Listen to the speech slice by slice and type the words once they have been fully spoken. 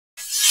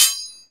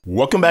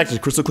Welcome back to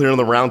Crystal Clear on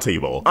the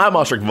Roundtable. I'm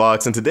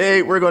AwestruckVox, and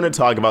today we're going to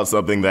talk about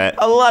something that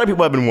a lot of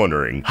people have been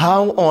wondering.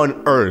 How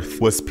on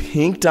earth was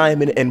Pink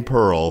Diamond and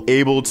Pearl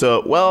able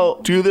to, well,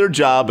 do their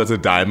job as a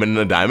diamond and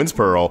a diamond's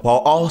pearl, while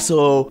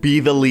also be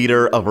the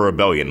leader of a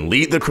rebellion,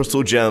 lead the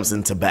crystal gems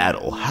into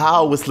battle?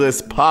 How was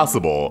this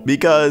possible?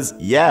 Because,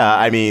 yeah,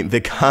 I mean, the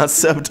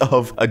concept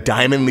of a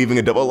diamond leaving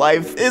a double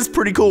life is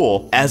pretty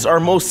cool, as are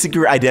most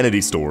secret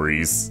identity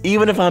stories.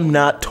 Even if I'm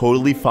not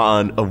totally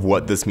fond of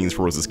what this means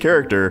for Rose's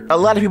character, a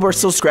lot of people are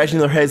still scratching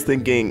their heads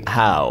thinking,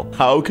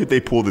 how could they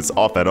pull this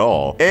off at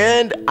all?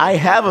 And I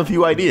have a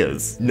few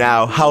ideas.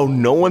 Now, how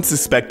no one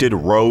suspected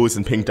Rose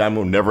and Pink Diamond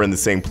were never in the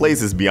same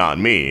place is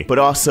beyond me, but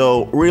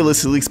also,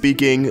 realistically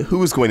speaking,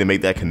 who's going to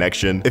make that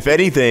connection? If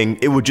anything,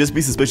 it would just be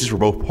suspicious for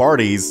both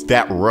parties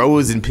that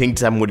Rose and Pink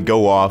Diamond would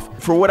go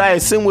off for what I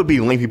assume would be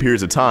lengthy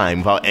periods of time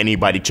without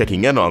anybody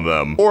checking in on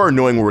them or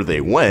knowing where they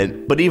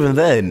went. But even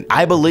then,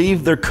 I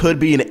believe there could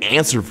be an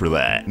answer for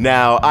that.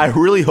 Now, I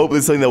really hope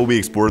it's something that will be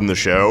explored in the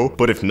show,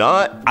 but if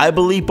not, I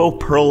believe both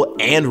Pearl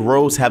and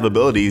Rose have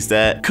abilities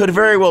that could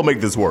very well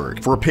make this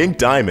work. For Pink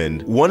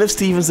Diamond, one of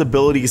Steven's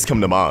abilities come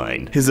to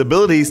mind. His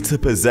abilities to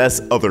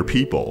possess other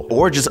people,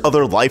 or just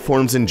other life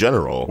forms in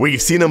general.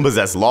 We've seen him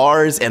possess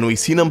Lars, and we've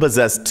seen him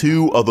possess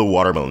two of the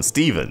Watermelon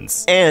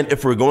Stevens. And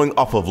if we're going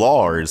off of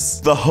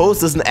Lars, the host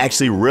doesn't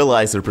actually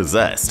realize they're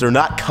possessed. They're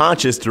not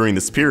conscious during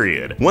this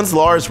period. Once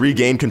Lars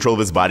regained control of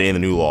his body in the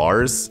new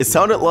Lars, it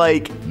sounded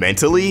like,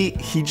 mentally,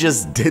 he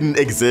just didn't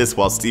exist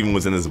while Steven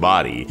was in his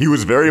body. He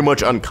was very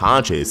much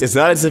unconscious. It's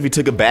not as if he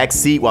took a back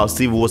seat while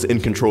Steven was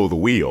in control of the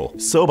wheel.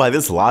 So by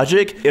this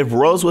logic, if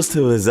Rose was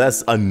to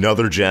possess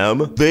another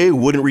gem, they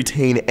wouldn't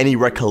retain any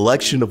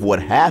recollection of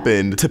what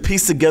happened to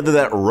piece together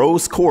that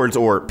Rose Quartz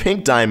or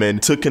Pink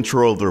Diamond took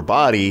control of their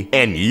body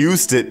and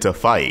used it to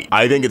fight.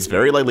 I think it's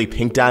very likely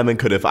Pink Diamond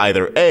could have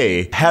either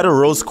A, had a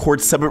Rose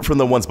Quartz separate from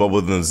the ones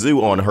bubbled in the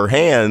zoo on her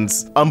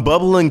hands,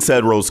 unbubbling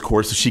said Rose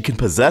Quartz so she can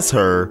possess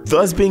her,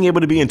 thus being able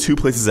to be in two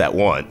places at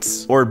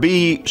once. Or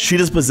B, she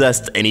just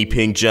possessed any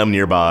pink gem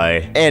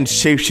nearby and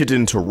shapeshifted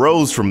into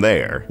Rose from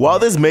there. While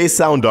this may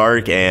sound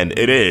dark, and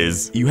it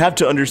is, you have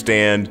to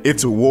understand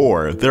it's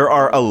war. There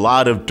are a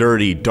lot of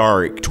dirty,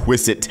 dark,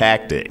 twisted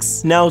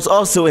tactics. Now, it's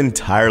also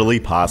entirely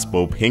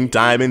possible Pink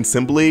Diamond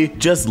simply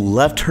just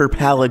left her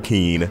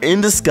palanquin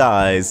in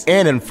disguise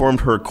and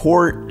informed her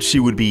court she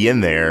would be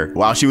in there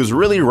while she was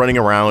really running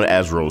around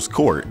as Rose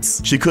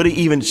Quartz. She could have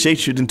even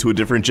shapeshifted into a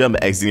different gem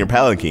exiting her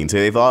palanquin, so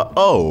they thought,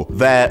 oh,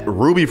 that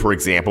Ruby, for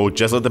example,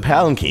 just left the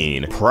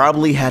palanquin,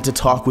 probably had to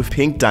talk with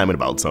Pink Diamond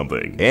about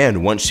something,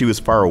 and once she was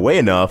far away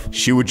enough,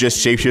 she would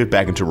just shapeshift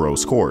back into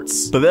Rose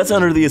Quartz. But that's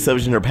under the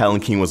assumption her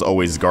palanquin was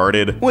always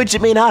guarded, which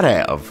it may not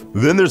have.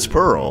 Then there's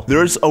Pearl.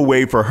 There's a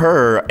way for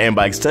her, and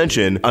by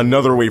extension,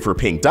 another way for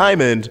Pink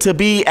Diamond, to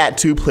be at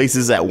two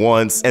places at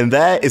once, and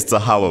that is the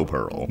Hollow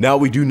Pearl. Now,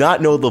 we do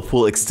not know the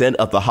full extent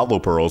of the Hollow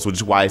Pearls, which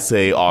is why I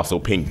say also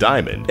Pink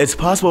Diamond. It's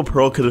possible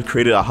Pearl could have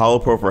created a Hollow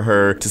Pearl for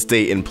her to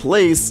stay in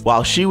place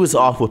while she was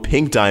off with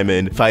Pink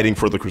Diamond fighting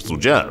for the crystal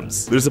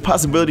gems. There's a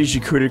possibility she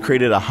could have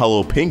created a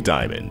Hollow Pink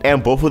Diamond,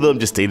 and both of them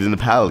just stayed in the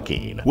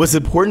palanquin. What's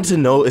important to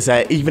note is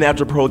that even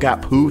after Pearl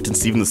got pooped and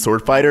Steven the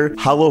Sword Fighter,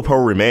 Hollow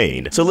Pearl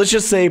remained. So let's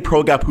just say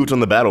Pearl got pooped on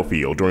the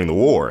battlefield during the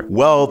war.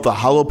 Well, the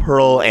Hollow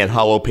Pearl and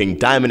Hollow Pink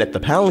Diamond at the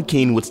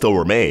palanquin would still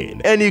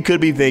remain. And you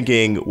could be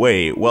thinking,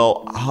 wait,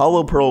 well,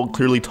 Hollow Pearl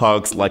clearly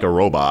talks like a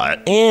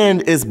robot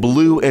and is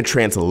blue and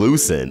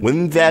translucent.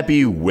 Wouldn't that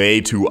be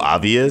way too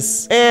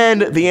obvious?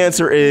 And the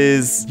answer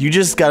is, you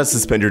just gotta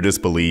suspend your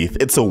disbelief.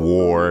 It's a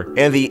war,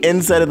 and the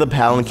inside of the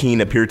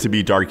palanquin appeared to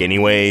be dark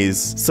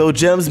anyways, so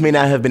gems may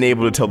not have been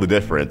able to tell the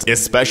difference,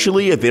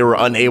 especially if they were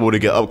unable to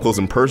get up close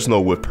and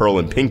personal with Pearl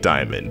and Pink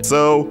Diamond.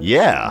 So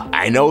yeah,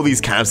 I know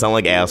these kind of sound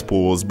like ass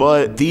pulls,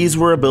 but these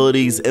were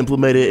abilities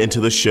implemented into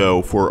the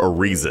show for a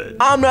reason.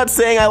 I'm not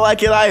saying I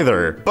like it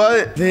either,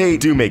 but they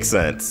do make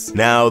sense.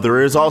 Now,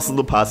 there is also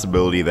the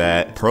possibility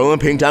that Pearl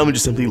and Pink Diamond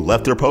just simply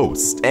left their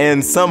post,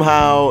 and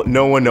somehow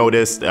no one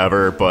noticed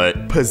ever,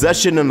 but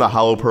possession and the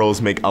Hollow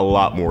Pearls make a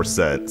lot more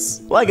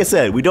sense. Like I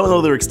said, we don't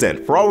know their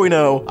extent. For all we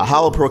know, a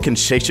Hollow Pearl can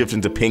shapeshift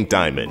into Pink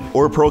Diamond,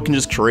 or Pearl can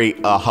just create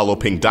a Hollow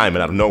Pink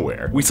Diamond out of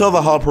nowhere. We saw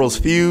the Hollow Pearls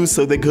fuse,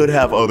 so they could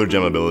have other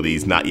gem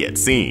abilities not yet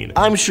seen.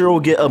 I'm sure we'll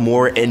get a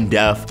more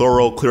in-depth,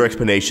 thorough, clear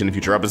explanation in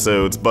future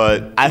episodes,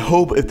 but I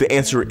hope if the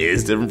answer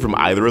is different from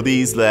either of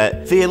these,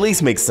 that they at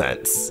least make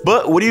sense.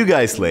 But what do you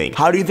guys think?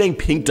 How do you think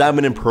Pink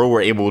Diamond and Pearl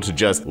were able to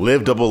just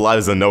live double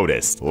lives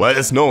unnoticed? Let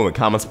us know in the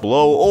comments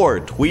below, or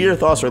tweet your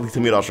thoughts directly to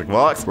me at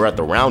AwestruckVox. We're at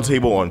the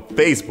Roundtable on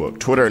Facebook,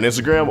 Twitter, and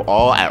Instagram,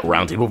 all at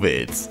Roundtable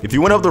Vids. If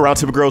you want to help the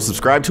Roundtable girls,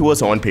 subscribe to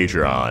us on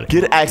Patreon.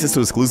 Get access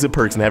to exclusive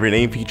perks and have your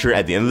name featured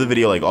at the end of the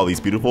video like all these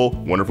beautiful,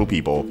 wonderful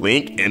people.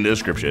 Link in the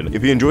description.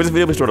 If you enjoyed this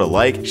video, be sure to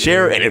like,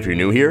 share, and if you're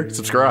new here,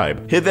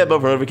 subscribe. Hit that bell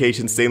for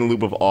notifications, stay in the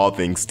loop of all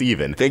things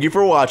Steven. Thank you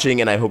for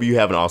watching, and I hope you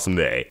have an awesome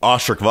day.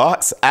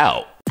 AwestruckVox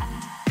out.